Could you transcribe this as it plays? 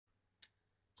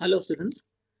Hello students.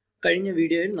 കഴിഞ്ഞ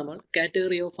വീഡിയോയിൽ നമ്മൾ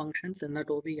കാറ്റഗറി ഓഫ് ഫങ്ഷൻസ് എന്ന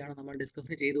ടോപ്പിക്കാണ് നമ്മൾ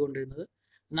ഡിസ്കസ് ചെയ്തുകൊണ്ടിരുന്നത്.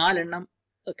 4 എണ്ണം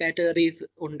കാറ്റഗറീസ്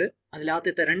ഉണ്ട്.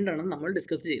 അതിലാദ്യത്തെ 2 എണ്ണം നമ്മൾ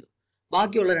ഡിസ്കസ് ചെയ്തു.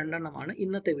 ബാക്കിയുള്ള 2 എണ്ണമാണ്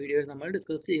ഇന്നത്തെ വീഡിയോയിൽ നമ്മൾ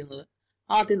ഡിസ്കസ് ചെയ്യുന്നത്.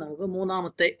 ആദ്യം നമുക്ക്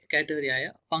മൂന്നാമത്തെ കാറ്റഗറിയായ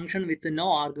function with no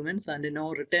arguments and no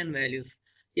return values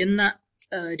എന്ന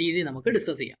രീതി നമുക്ക്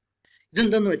ഡിസ്കസ് ചെയ്യാം.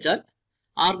 ഇതെന്തെന്ന് വെച്ചാൽ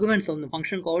ആർഗ്യുമെന്റ്സ് ഒന്നും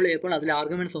ഫംഗ്ഷൻ കോൾ ചെയ്യുമ്പോൾ അതിൽ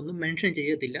ആർഗ്യുമെന്റ്സ് ഒന്നും മെൻഷൻ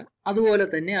ചെയ്യത്തില്ല. അതുപോലെ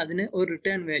തന്നെ അതിന് ഒരു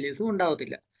റിട്ടേൺ വാല്യൂസും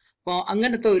ഉണ്ടാവത്തില്ല. അപ്പോൾ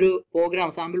അങ്ങനത്തെ ഒരു പ്രോഗ്രാം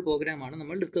സാമ്പിൾ പ്രോഗ്രാമാണ്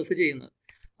നമ്മൾ ഡിസ്കസ് ചെയ്യുന്നത്.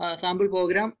 സാമ്പിൾ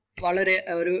പ്രോഗ്രാം വളരെ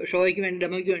ഒരു ഷോയ്ക്ക് വേണ്ടി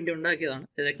ഡെമോയ്ക്ക് വേണ്ടി ഉണ്ടാക്കിയതാണ്.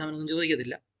 ഇത് എക്സാമിനൊന്നും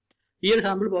ചോദിക്കത്തില്ല. ഈ ഒരു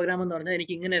സാമ്പിൾ പ്രോഗ്രാം എന്ന് പറഞ്ഞാൽ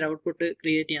എനിക്ക് ഇങ്ങനെ ഒരു ഔട്ട്പുട്ട്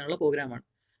ക്രിയേറ്റ് ചെയ്യാനുള്ള പ്രോഗ്രാമാണ്.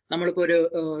 നമ്മളിപ്പോൾ ഒരു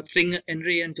സ്ട്രിങ്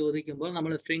എൻട്രി ചെയ്യാൻ ചോദിക്കുമ്പോൾ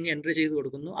നമ്മൾ സ്ട്രിങ് എൻട്രി ചെയ്ത്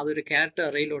കൊടുക്കുന്നു. അതൊരു ക്യാരക്ടർ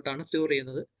അറേയിലോട്ടാണ് സ്റ്റോർ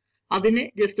ചെയ്യുന്നത്. അതിന്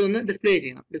ജസ്റ്റ് ഒന്ന് ഡിസ്പ്ലേ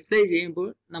ചെയ്യണം. ഡിസ്പ്ലേ ചെയ്യുമ്പോൾ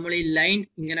നമ്മൾ ഈ ലൈൻ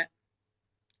ഇങ്ങനെ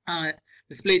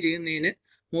ഡിസ്പ്ലേ ചെയ്യുന്നതിന്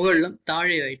മുകളിലും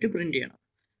താഴെയായിട്ട് പ്രിന്റ് ചെയ്യണം.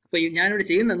 അപ്പോൾ ഞാനിവിടെ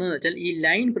ചെയ്യുന്നതെന്ന് വെച്ചാൽ ഈ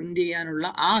ലൈൻ പ്രിന്റ് ചെയ്യാനുള്ള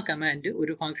ആ കമാൻഡ്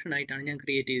ഒരു ഫംഗ്ഷൻ ആയിട്ടാണ് ഞാൻ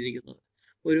ക്രിയേറ്റ് ചെയ്തിരിക്കുന്നത്.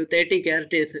 ഒരു 30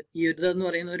 ക്യാരക്ടേഴ്സ്, ഈ ഒരു ഇതെന്ന്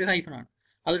പറയുന്ന ഒരു ഹൈഫണാണ്,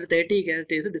 അതൊരു 30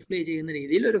 ക്യാരക്ടേഴ്സ് ഡിസ്പ്ലേ ചെയ്യുന്ന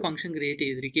രീതിയിൽ ഒരു ഫംഗ്ഷൻ ക്രിയേറ്റ്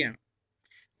ചെയ്തിരിക്കുകയാണ്.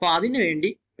 അപ്പോൾ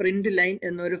അതിനുവേണ്ടി പ്രിന്റ് ലൈൻ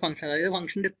എന്നൊരു ഫംഗ്ഷൻ, അതായത്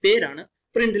ഫംഗ്ഷന്റെ പേരാണ്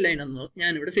പ്രിന്റ് ലൈൻ എന്ന്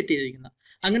ഞാനിവിടെ സെറ്റ് ചെയ്തിരിക്കുന്നത്.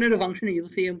 അങ്ങനെ ഒരു ഫംഗ്ഷൻ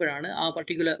യൂസ് ചെയ്യുമ്പോഴാണ് ആ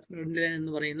പർട്ടിക്കുലർ പ്രിന്റ് ലൈൻ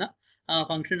എന്ന് പറയുന്ന ആ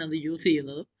ഫംഗ്ഷൻ അത് യൂസ്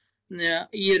ചെയ്യുന്നതും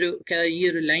ഈ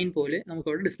ഒരു ലൈൻ പോലെ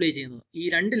നമുക്കവിടെ ഡിസ്പ്ലേ ചെയ്യുന്നത്. ഈ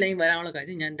 2 ലൈൻ വരാനുള്ള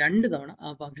കാര്യം ഞാൻ 2 തവണ ആ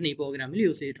ഫംഗ്ഷൻ ഈ പ്രോഗ്രാമിൽ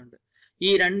യൂസ് ചെയ്തിട്ടുണ്ട്.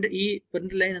 ഈ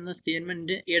പ്രിന്റ് ലൈൻ എന്ന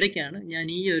സ്റ്റേറ്റ്മെന്റ് ഇടയ്ക്കാണ് ഞാൻ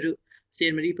ഈ ഒരു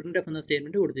സ്റ്റേറ്റ്മെന്റ്, ഈ പ്രിന്റ് എഫ് എന്ന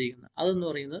സ്റ്റേറ്റ്മെന്റ് കൊടുത്തിരിക്കുന്നത്. അതെന്ന്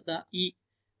പറയുന്നത് ഈ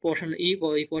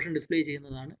പോർഷൻ ഡിസ്പ്ലേ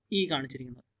ചെയ്യുന്നതാണ് ഈ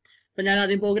കാണിച്ചിരിക്കുന്നത്. അപ്പം ഞാൻ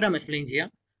ആദ്യം പ്രോഗ്രാം എക്സ്പ്ലെയിൻ ചെയ്യാം.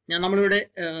 നമ്മളിവിടെ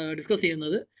ഡിസ്കസ്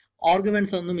ചെയ്യുന്നത്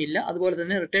ആർഗ്യുമെന്റ്സ് ഒന്നും ഇല്ല, അതുപോലെ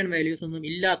തന്നെ റിട്ടേൺ വാല്യൂസ് ഒന്നും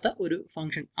ഇല്ലാത്ത ഒരു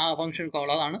ഫംഗ്ഷൻ, ആ ഫംഗ്ഷൻ കോൾ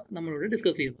അതാണ് നമ്മളിവിടെ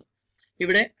ഡിസ്കസ് ചെയ്യുന്നത്.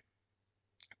 ഇവിടെ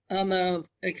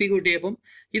എക്സിക്യൂട്ട് ചെയ്യുമ്പം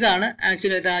ഇതാണ്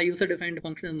ആക്ച്വലായിട്ട് ആ യൂസർ ഡിഫൈൻഡ്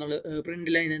ഫംഗ്ഷൻ എന്നുള്ള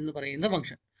പ്രിന്റ് ലൈൻ എന്ന് പറയുന്ന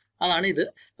ഫംഗ്ഷൻ, അതാണ് ഇത്.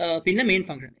 പിന്നെ മെയിൻ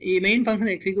ഫംഗ്ഷൻ, ഈ മെയിൻ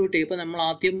ഫംഗ്ഷൻ എക്സിക്യൂട്ട് ചെയ്യുമ്പോൾ നമ്മൾ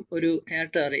ആദ്യം ഒരു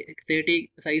ക്യാരക്ടർ അറേ 30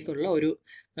 സൈസുള്ള ഒരു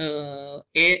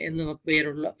എ എന്ന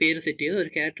പേര് സെറ്റ് ചെയ്ത്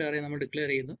ഒരു ക്യാരക്ടർ അറേ നമ്മൾ ഡിക്ലെയർ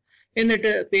ചെയ്യുന്നു.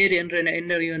 എന്നിട്ട് പേര്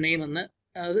എൻ്റർ യുവർ നെയിം എന്ന്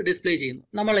അത് ഡിസ്പ്ലേ ചെയ്യുന്നു.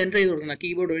 നമ്മൾ എൻ്റർ ചെയ്ത് കൊടുക്കുന്ന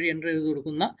കീബോർഡ് വഴി എൻ്റർ ചെയ്ത്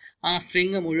കൊടുക്കുന്ന ആ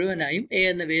സ്ട്രിങ് മുഴുവനായും എ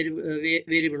എന്ന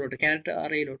വേരിയബിളോട്ട് ക്യാരക്ടർ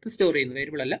അറേയിലോട്ട് സ്റ്റോർ ചെയ്യുന്നു.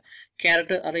 വേരിയബിൾ അല്ല,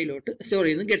 ക്യാരക്ടർ അറേയിലോട്ട് സ്റ്റോർ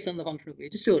ചെയ്യുന്നു. ഗെറ്റ്സ് എന്ന ഫംഗ്ഷൻ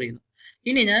ഉപയോഗിച്ച് സ്റ്റോർ ചെയ്യുന്നു.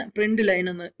 ഇനി ഞാൻ പ്രിന്റ് ലൈൻ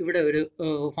എന്ന് ഇവിടെ ഒരു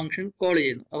ഫംഗ്ഷൻ കോൾ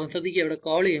ചെയ്യുന്നു. അപ്പം ശ്രദ്ധിക്കുക, ഇവിടെ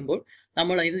കോൾ ചെയ്യുമ്പോൾ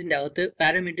നമ്മൾ ഇതിൻ്റെ അകത്ത്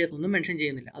പാരാമീറ്റേഴ്സ് ഒന്നും മെൻഷൻ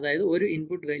ചെയ്യുന്നില്ല. അതായത് ഒരു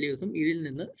ഇൻപുട്ട് വാല്യൂസും ഇതിൽ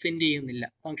നിന്ന് സെൻഡ് ചെയ്യുന്നില്ല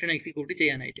ഫംഗ്ഷൻ എക്സിക്യൂട്ട്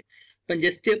ചെയ്യാനായിട്ട്. ഇപ്പം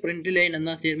ജസ്റ്റ് പ്രിന്റ് ലൈൻ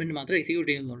എന്ന സ്റ്റേറ്റ്മെന്റ് മാത്രമേ എക്സിക്യൂട്ട്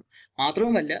ചെയ്യുന്നുള്ളൂ.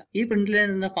 മാത്രവുമല്ല, ഈ പ്രിന്റ് ലൈൻ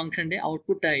എന്ന ഫംഗ്ഷന്റെ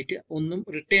ഔട്ട്പുട്ടായിട്ട് ഒന്നും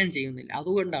റിട്ടേൺ ചെയ്യുന്നില്ല.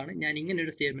 അതുകൊണ്ടാണ് ഞാൻ ഇങ്ങനെ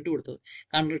ഒരു സ്റ്റേറ്റ്മെന്റ് കൊടുത്തത്.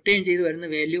 കാരണം റിട്ടേൺ ചെയ്ത് വരുന്ന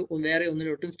വാല്യൂ വേറെ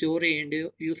ഒന്നിലോട്ടും സ്റ്റോർ ചെയ്യേണ്ടയോ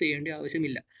യൂസ് ചെയ്യേണ്ടയോ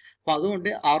ആവശ്യമില്ല. അപ്പോൾ അതുകൊണ്ട്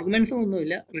ആർഗ്യുമെന്റ്സും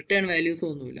ഒന്നുമില്ല, റിട്ടേൺ വാല്യൂസും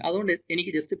ഒന്നുമില്ല. അതുകൊണ്ട്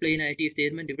എനിക്ക് ജസ്റ്റ് പ്ലെയിൻ ആയിട്ട് ഈ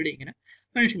സ്റ്റേറ്റ്മെന്റ് ഇവിടെ ഇങ്ങനെ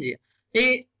മെൻഷൻ ചെയ്യാം. ഈ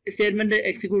സ്റ്റേറ്റ്മെന്റ്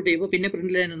എക്സിക്യൂട്ട് ചെയ്യുമ്പോൾ പിന്നെ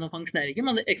പ്രിന്റ് ലൈൻ എന്ന ഫംഗ്ഷൻ ആയിരിക്കും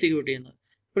അത് എക്സിക്യൂട്ട് ചെയ്യുന്നത്.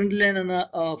 പ്രിന്റ് ലൈൻ എന്ന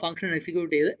ഫംഗ്ഷൻ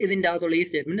എക്സിക്യൂട്ട് ചെയ്ത് ഇതിൻ്റെ അകത്തുള്ള ഈ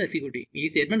സ്റ്റേറ്റ്മെന്റ് എക്സിക്യൂട്ട് ചെയ്യും. ഈ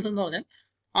സ്റ്റേറ്റ്മെന്റ്സ് എന്ന് പറഞ്ഞാൽ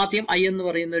ആദ്യം ഐ എന്ന്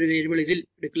പറയുന്ന ഒരു വേരിയബിൾ ഇതിൽ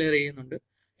ഡിക്ലെയർ ചെയ്യുന്നുണ്ട്.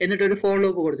 എന്നിട്ട് ഒരു ഫോളോ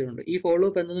അപ്പ് കൊടുത്തിട്ടുണ്ട്. ഈ ഫോളോ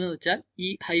അപ്പ് എന്തെന്ന് വെച്ചാൽ ഈ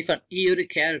ഹൈഫൺ, ഈ ഒരു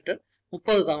ക്യാരക്ടർ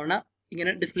 30 തവണ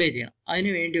ഇങ്ങനെ ഡിസ്പ്ലേ ചെയ്യണം.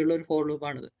 അതിന് വേണ്ടിയുള്ള ഒരു ഫോളോ അപ്പ്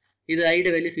ആണിത്. ഇത്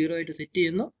ഐയുടെ വാല്യൂ 0 ആയിട്ട് സെറ്റ്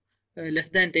ചെയ്യുന്നു.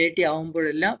 ലെസ് ദാൻ 30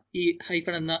 ആവുമ്പോഴെല്ലാം ഈ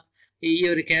ഹൈഫൺ എന്ന ഈ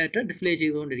ഒരു ക്യാരക്ടർ ഡിസ്പ്ലേ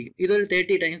ചെയ്തുകൊണ്ടിരിക്കും. ഇതൊരു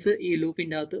 30 ടൈംസ് ഈ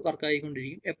ലൂപ്പിൻ്റെ അകത്ത് വർക്ക്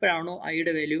ആയിക്കൊണ്ടിരിക്കും. എപ്പോഴാണോ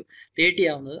ഐയുടെ വാല്യൂ 30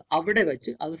 ആവുന്നത് അവിടെ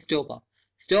വെച്ച് അത് സ്റ്റോപ്പ് ആവും.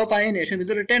 സ്റ്റോപ്പ് ആയതിനു ശേഷം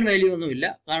ഇത് റിട്ടേൺ വാല്യൂ ഒന്നുമില്ല,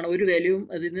 കാരണം ഒരു വാല്യൂവും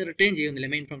അതിന് റിട്ടേൺ ചെയ്യുന്നില്ല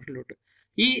മെയിൻ ഫംഗ്ഷനിലോട്ട്.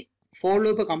 ഈ ഫോർ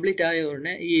ലൂപ്പ് കംപ്ലീറ്റ് ആയ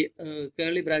ഉടനെ ഈ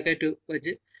കേർലി ബ്രാക്കറ്റ്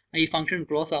വെച്ച് ഈ ഫംഗ്ഷൻ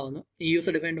ക്ലോസ് ആവുന്നു, ഈ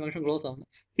യൂസർ ഡിഫൈൻഡ് ഫംഗ്ഷൻ ക്ലോസ് ആവുന്നു.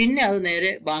 പിന്നെ അത് നേരെ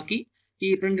ബാക്കി ഈ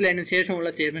പ്രിന്റ് ലൈനിന് ശേഷമുള്ള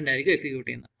സ്റ്റേറ്റ്മെന്റ് ആയിരിക്കും എക്സിക്യൂട്ട്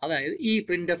ചെയ്യുന്നത്. അതായത് ഈ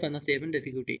പ്രിന്റ് എഫ് എന്ന സ്റ്റേറ്റ്മെന്റ്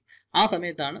എക്സിക്യൂട്ട് ചെയ്യും. ആ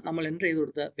സമയത്താണ് നമ്മൾ എൻ്റർ ചെയ്ത്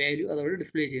കൊടുത്ത വാല്യൂ അതവിടെ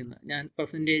ഡിസ്പ്ലേ ചെയ്യുന്നത്. ഞാൻ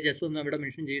 %s എന്ന് ഇവിടെ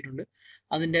മെൻഷൻ ചെയ്തിട്ടുണ്ട്.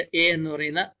 അതിൻ്റെ എ എന്ന്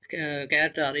പറയുന്ന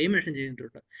ക്യാരക്ടർ അറേയും മെൻഷൻ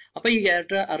ചെയ്തിട്ടുണ്ട്. അപ്പോൾ ഈ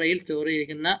ക്യാരക്ടർ അറേയിൽ സ്റ്റോർ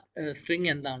ചെയ്തിരിക്കുന്ന സ്ട്രിങ്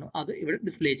എന്താണോ അത് ഇവിടെ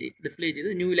ഡിസ്പ്ലേ ചെയ്യും. ഡിസ്പ്ലേ ചെയ്ത്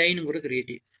ന്യൂ ലൈനും കൂടെ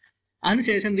ക്രിയേറ്റ് ചെയ്യും.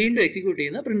 അതിനുശേഷം വീണ്ടും എക്സിക്യൂട്ട്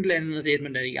ചെയ്യുന്ന പ്രിന്റ് ലൈൻ എന്ന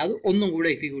സ്റ്റേറ്റ്മെന്റ് ആയിരിക്കും. അത് ഒന്നും കൂടെ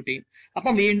എക്സിക്യൂട്ട് ചെയ്യും.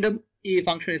 അപ്പം വീണ്ടും ഈ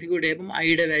ഫംഗ്ഷൻ എക്സിക്യൂട്ട് ചെയ്യുമ്പം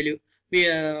ഐയുടെ വാല്യൂ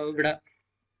ഇവിടെ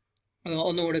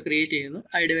ഒന്നും കൂടെ ക്രിയേറ്റ് ചെയ്യുന്നു.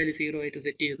 ഐയുടെ വാല്യൂ 0 ആയിട്ട്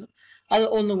സെറ്റ് ചെയ്യുന്നു. അത്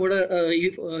ഒന്നും കൂടെ ഈ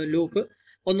ലൂപ്പ്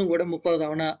ഒന്നും കൂടെ 30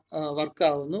 തവണ വർക്ക്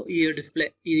ആവുന്നു. ഈ ഡിസ്പ്ലേ,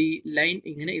 ഈ ലൈൻ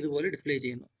ഇങ്ങനെ ഇതുപോലെ ഡിസ്പ്ലേ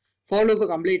ചെയ്യുന്നു. ഫോർ ലൂപ്പ്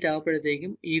കംപ്ലീറ്റ്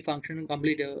ആകുമ്പോഴത്തേക്കും ഈ ഫംഗ്ഷൻ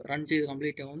റൺ ചെയ്ത്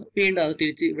കംപ്ലീറ്റ് ആവുന്നു. വീണ്ടും അത്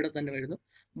തിരിച്ച് ഇവിടെ തന്നെ വരുന്നു.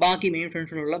 ബാക്കി മെയിൻ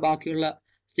ഫംഗ്ഷനുള്ള ബാക്കിയുള്ള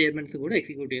സ്റ്റേറ്റ്മെന്റ്സ് കൂടെ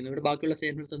എക്സിക്യൂട്ട് ചെയ്യുന്നു. ഇവിടെ ബാക്കിയുള്ള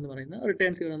സ്റ്റേറ്റ്മെന്റ്സ് എന്ന് പറയുന്നത്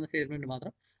റിട്ടേൺ 0 എന്ന സ്റ്റേറ്റ്മെന്റ്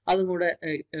മാത്രം, അതും കൂടെ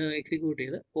എക്സിക്യൂട്ട്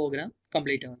ചെയ്ത് പ്രോഗ്രാം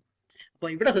കംപ്ലീറ്റ് ആവുന്നു. അപ്പോൾ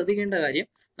ഇവിടെ ശ്രദ്ധിക്കേണ്ട കാര്യം,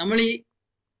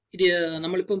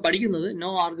 നമ്മളിപ്പം പഠിക്കുന്നത് no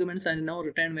arguments and no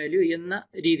return value എന്ന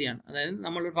രീതിയാണ്. അതായത്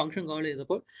നമ്മളൊരു ഫംഗ്ഷൻ കോൾ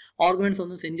ചെയ്തപ്പോൾ ആർഗ്യുമെന്റ്സ്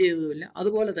ഒന്നും സെൻഡ് ചെയ്തതുമില്ല,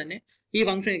 അതുപോലെ തന്നെ ഈ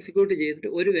ഫംഗ്ഷൻ എക്സിക്യൂട്ട് ചെയ്തിട്ട്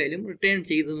ഒരു വാല്യൂ റിട്ടേൺ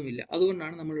ചെയ്തതുമില്ല.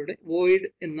 അതുകൊണ്ടാണ് നമ്മളിവിടെ വോയിഡ്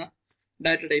എന്ന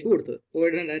ഡാറ്റ ടൈപ്പ് കൊടുത്തത്.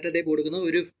 വോയിഡ് എന്ന ഡാറ്റ ടൈപ്പ് കൊടുക്കുന്നത്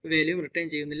ഒരു വാല്യൂ റിട്ടേൺ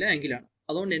ചെയ്യുന്നില്ല എങ്കിലാണ്.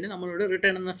 അതുകൊണ്ട് തന്നെ നമ്മളിവിടെ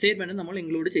റിട്ടേൺ എന്ന സ്റ്റേറ്റ്മെന്റ് നമ്മൾ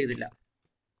ഇൻക്ലൂഡ് ചെയ്തില്ല.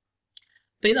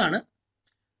 അപ്പോൾ ഇതാണ്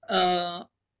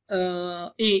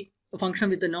ഈ function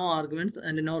with no arguments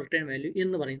and no return value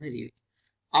എന്ന് പറയുന്ന രീതി.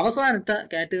 അവസാനത്തെ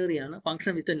കാറ്റഗറിയാണ്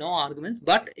function with no arguments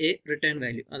but A return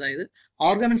value. അതായത്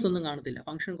ആർഗ്യുമെന്റ്സ് ഒന്നും കാണത്തില്ല,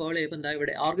 ഫംഗ്ഷൻ കോൾ ചെയ്യുമ്പോൾ എന്താ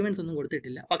ഇവിടെ ആർഗ്യുമെന്റ്സ് ഒന്നും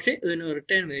കൊടുത്തിട്ടില്ല, പക്ഷേ ഇതിന്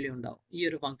റിട്ടേൺ വാല്യൂ ഉണ്ടാവും. ഈ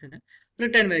ഒരു ഫംഗ്ഷന്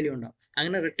റിട്ടേൺ വാല്യൂ ഉണ്ടാവും.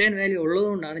 അങ്ങനെ റിട്ടേൺ വാല്യൂ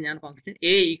ഉള്ളതുകൊണ്ടാണ് ഞാൻ ഫംഗ്ഷൻ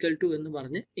എ ഈക്വൽ ടു എന്ന്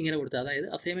പറഞ്ഞ് ഇങ്ങനെ കൊടുത്തത്. അതായത്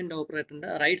അസൈൻമെന്റ് ഓപ്പറേറ്ററിന്റെ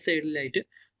റൈറ്റ് സൈഡിലായിട്ട്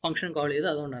ഫംഗ്ഷൻ കോൾ ചെയ്ത്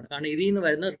അതുകൊണ്ടാണ്. കാരണം ഇതിൽ നിന്ന്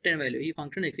വരുന്ന റിട്ടേൺ വാല്യൂ, ഈ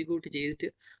ഫംഗ്ഷൻ എക്സിക്യൂട്ട് ചെയ്തിട്ട്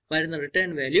വരുന്ന റിട്ടേൺ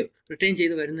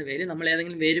ചെയ്ത് വരുന്ന വാല്യൂ നമ്മൾ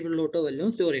ഏതെങ്കിലും വേരിയബിളിലോട്ടോ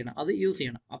വല്ലതും സ്റ്റോർ ചെയ്യണം, അത് യൂസ്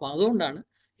ചെയ്യണം. അപ്പോൾ അതുകൊണ്ടാണ്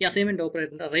ഈ അസൈൻമെന്റ്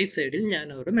ഓപ്പറേറ്ററിന്റെ റൈറ്റ് സൈഡിൽ ഞാൻ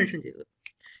അവിടെ മെൻഷൻ ചെയ്തത്.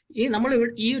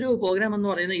 ഈ ഒരു പ്രോഗ്രാം എന്ന്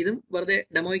പറയുന്നത് ഇതും വെറുതെ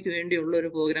ഡെമോയ്ക്ക് വേണ്ടിയുള്ള ഒരു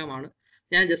പ്രോഗ്രാമാണ്.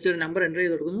 ഞാൻ ജസ്റ്റ് ഒരു നമ്പർ എൻ്റർ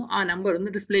ചെയ്ത് കൊടുക്കുന്നു, ആ നമ്പർ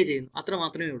ഒന്ന് ഡിസ്പ്ലേ ചെയ്യുന്നു, അത്ര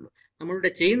മാത്രമേ ഉള്ളൂ.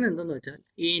 നമ്മളിവിടെ ചെയ്യുന്നത് എന്തെന്ന് വെച്ചാൽ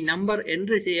ഈ നമ്പർ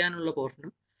എൻ്റർ ചെയ്യാനുള്ള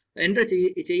പോർഷനും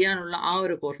ചെയ്യാനുള്ള ആ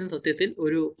ഒരു പോർഷൻ സത്യത്തിൽ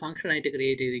ഒരു ഫംഗ്ഷൻ ആയിട്ട്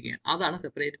ക്രിയേറ്റ് ചെയ്തിരിക്കുകയാണ്. അതാണ്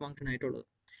സെപ്പറേറ്റ് ഫംഗ്ഷൻ ആയിട്ടുള്ളത്.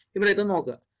 ഇവിടെ ഇപ്പം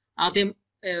നോക്കുക, ആദ്യം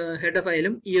ഹെഡർ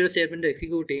ഫയലും ഈ ഒരു സ്റ്റേറ്റ്മെന്റ്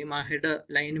എക്സിക്യൂട്ട് ചെയ്യും, ആ ഹെഡർ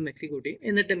ലൈനും എക്സിക്യൂട്ട് ചെയ്യും.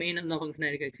 എന്നിട്ട് മെയിൻ എന്ന ഫംഗ്ഷൻ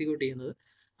ആയിരിക്കും എക്സിക്യൂട്ട് ചെയ്യുന്നത്.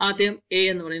 ആദ്യം എ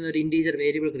എന്ന് പറയുന്ന ഒരു ഇൻറ്റീജർ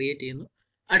വേരിയബിൾ ക്രിയേറ്റ് ചെയ്യുന്നു.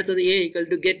 അടുത്തത് A equal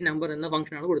to get number എന്ന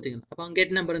ഫംഗ്ഷനാണ് കൊടുത്തിരിക്കുന്നത്. അപ്പം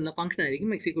ഗെറ്റ് നമ്പർ എന്ന ഫംഗ്ഷൻ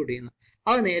ആയിരിക്കും എക്സിക്യൂട്ട് ചെയ്യുന്നത്.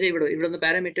 അത് നേരെ ഇവിടെ നിന്ന്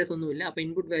പാരാമീറ്റേഴ്സ് ഒന്നുമില്ല, അപ്പോൾ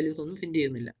ഇൻപുട്ട് വാല്യൂസ് ഒന്നും സെൻഡ്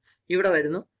ചെയ്യുന്നില്ല. ഇവിടെ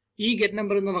വരുന്നു, ഈ ഗെറ്റ്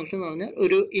നമ്പർ എന്ന ഫംഗ്ഷൻ എന്ന് പറഞ്ഞാൽ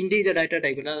ഒരു ഇൻറ്റീജർ ഡാറ്റ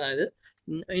ടൈപ്പിൽ, അതായത്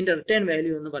അതിൻ്റെ റിട്ടേൺ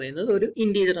വാല്യൂ എന്ന് പറയുന്നത് ഒരു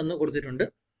ഇൻറ്റീജർ എന്ന് കൊടുത്തിട്ടുണ്ട്.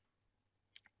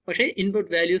 പക്ഷേ ഇൻപുട്ട്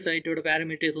വാല്യൂസ് ആയിട്ട് ഇവിടെ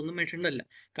പാരാമീറ്റേഴ്സ് ഒന്നും മെൻഷൻ അല്ല,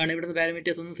 കാരണം ഇവിടുന്ന്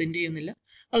പാരാമീറ്റേഴ്സ് ഒന്നും സെൻഡ് ചെയ്യുന്നില്ല.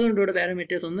 അതുകൊണ്ട് ഇവിടെ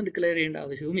പാരാമീറ്റേഴ്സ് ഒന്നും ഡിക്ലെയർ ചെയ്യേണ്ട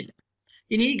ആവശ്യവുമില്ല.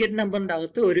 ഇനി ഈ ഗെറ്റ് നമ്പറിൻ്റെ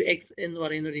അകത്ത് ഒരു എക്സ് എന്ന്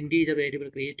പറയുന്ന ഒരു ഇൻറ്റീജർ വേരിയബിൾ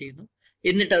ക്രിയേറ്റ് ചെയ്യുന്നു.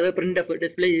 എന്നിട്ട് അത് പ്രിന്റ് ഓഫ്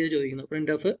ഡിസ്പ്ലേ ചെയ്ത് ചോദിക്കുന്നു,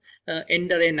 print of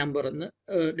enter A number എന്ന്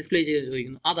ഡിസ്പ്ലേ ചെയ്ത്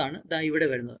ചോദിക്കുന്നു. അതാണ് ഇവിടെ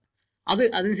വരുന്നത്.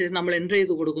 അതിനുശേഷം നമ്മൾ എൻ്റർ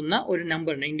ചെയ്ത് കൊടുക്കുന്ന ഒരു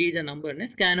നമ്പറിനെ, ഇൻറ്റീജർ നമ്പറിനെ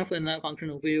സ്കാൻ ഓഫ് എന്ന ഫംഗ്ഷൻ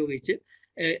ഉപയോഗിച്ച്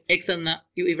എക്സ് എന്ന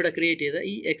ഇവിടെ ക്രിയേറ്റ് ചെയ്ത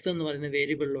ഈ എക്സ് എന്ന് പറയുന്ന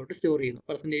വേരിയബിളിലോട്ട് സ്റ്റോർ ചെയ്യുന്നു.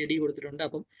 %d കൊടുത്തിട്ടുണ്ട്.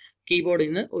 അപ്പം കീബോർഡിൽ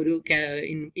നിന്ന് ഒരു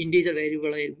ഇൻറ്റീജർ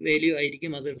വാല്യൂ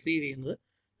ആയിരിക്കും അത് റിസീവ് ചെയ്യുന്നത്.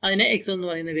 അതിനെ എക്സ് എന്ന്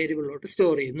പറയുന്ന വേരിയബിളിലോട്ട്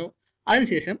സ്റ്റോർ ചെയ്യുന്നു.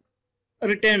 അതിനുശേഷം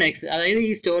റിട്ടേൺ എക്സ്, അതായത് ഈ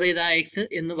സ്റ്റോർ ചെയ്ത എക്സ്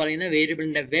എന്ന് പറയുന്ന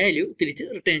വേരിയബിളിന്റെ വാല്യൂ തിരിച്ച്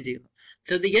റിട്ടേൺ ചെയ്യുന്നു.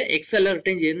 ശ്രദ്ധിക്കുക, എക്സ് അല്ല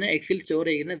റിട്ടേൺ ചെയ്യുന്ന, എക്സിൽ സ്റ്റോർ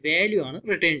ചെയ്യുന്ന വാല്യൂ ആണ്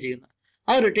റിട്ടേൺ ചെയ്യുന്നത്.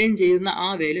 അത് റിട്ടേൺ ചെയ്യുന്ന ആ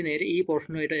വാല്യൂ നേരെ ഈ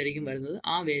പോർഷനുമായിട്ടായിരിക്കും വരുന്നത്.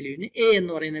 ആ വാല്യൂവിന് എ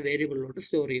എന്ന് പറയുന്ന വേരിയബിളിലോട്ട്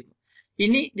സ്റ്റോർ ചെയ്യുന്നു.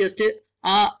 ഇനി ജസ്റ്റ്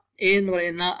ആ എ എന്ന്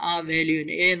പറയുന്ന ആ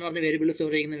വാല്യൂവിന്, എ എന്ന് പറഞ്ഞ വേരിയബിൾ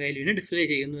സ്റ്റോർ ചെയ്യുന്ന വാല്യൂവിനെ ഡിസ്പ്ലേ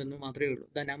ചെയ്യുന്നു എന്ന് മാത്രമേ ഉള്ളൂ.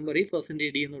 ദ നമ്പർ ഈസ്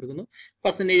 %d എന്ന് കൊടുക്കുന്നു.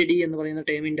 %d എന്ന് പറയുന്ന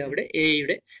ടേമിന്റെ അവിടെ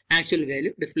എയുടെ ആക്ച്വൽ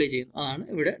വാല്യൂ ഡിസ്പ്ലേ ചെയ്യുന്നു. അതാണ്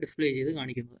ഇവിടെ ഡിസ്പ്ലേ ചെയ്ത്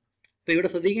കാണിക്കുന്നത്. അപ്പോൾ ഇവിടെ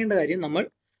ശ്രദ്ധിക്കേണ്ട കാര്യം, നമ്മൾ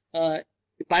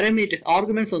പാരാമീറ്റേഴ്സ്,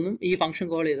 ആർഗ്യുമെന്റ്സ് ഒന്നും ഈ ഫംഗ്ഷൻ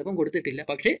കോൾ ചെയ്തപ്പം കൊടുത്തിട്ടില്ല,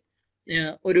 പക്ഷേ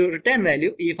ഒരു റിട്ടേൺ വാല്യൂ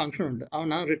ഈ ഫംഗ്ഷൻ ഉണ്ട്.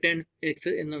 അതുകൊണ്ടാണ് റിട്ടേൺ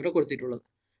എക്സ് എന്നിവിടെ കൊടുത്തിട്ടുള്ളത്.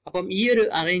 അപ്പം ഈ ഒരു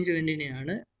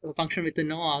അറേഞ്ച്മെന്റിനെയാണ് function with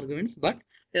no arguments but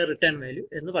return value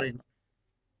എന്ന് പറയുന്നത്.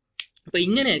 അപ്പോൾ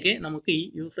ഇങ്ങനെയൊക്കെ നമുക്ക് ഈ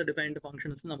യൂസർ ഡിഫൈൻഡ്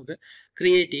ഫംഗ്ഷൻസ് നമുക്ക്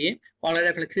ക്രിയേറ്റ് ചെയ്യുകയും വളരെ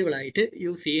ഫ്ലെക്സിബിൾ ആയിട്ട്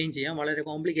യൂസ് ചെയ്യുകയും ചെയ്യാം. വളരെ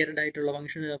കോംപ്ലിക്കേറ്റഡ് ആയിട്ടുള്ള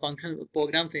ഫംഗ്ഷൻ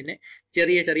പ്രോഗ്രാംസ് തന്നെ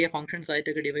ചെറിയ ഫംഗ്ഷൻസ്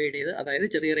ആയിട്ടൊക്കെ ഡിവൈഡ് ചെയ്ത്, അതായത്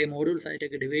ചെറിയ മോഡ്യൂൾസ്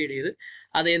ആയിട്ടൊക്കെ ഡിവൈഡ് ചെയ്ത്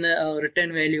അതിൽ നിന്ന്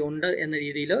റിട്ടേൺ വാല്യൂ ഉണ്ട് എന്ന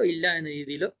രീതിയിലോ ഇല്ല എന്ന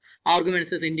രീതിയിലോ,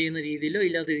 ആർഗ്യുമെന്റ്സ് സെൻഡ് ചെയ്യുന്ന രീതിയിലോ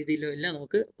ഇല്ലാത്ത രീതിയിലോ എല്ലാം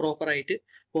നമുക്ക് പ്രോപ്പറായിട്ട്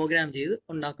പ്രോഗ്രാം ചെയ്ത്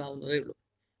ഉണ്ടാക്കാവുന്നതേ ഉള്ളൂ.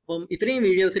 അപ്പം ഇത്രയും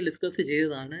വീഡിയോസിൽ ഡിസ്കസ്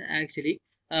ചെയ്തതാണ് ആക്ച്വലി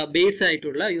ബേസ്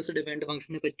ആയിട്ടുള്ള യൂസർ ഡിഫൈൻഡ്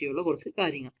ഫംഗ്ഷനെ പറ്റിയുള്ള കുറച്ച്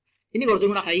കാര്യങ്ങൾ. ഇനി കുറച്ചും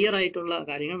കൂടെ ഹയർ ആയിട്ടുള്ള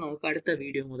കാര്യങ്ങൾ നമുക്ക് അടുത്ത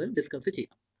വീഡിയോ മുതൽ ഡിസ്കസ്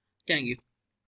ചെയ്യാം. Thank you.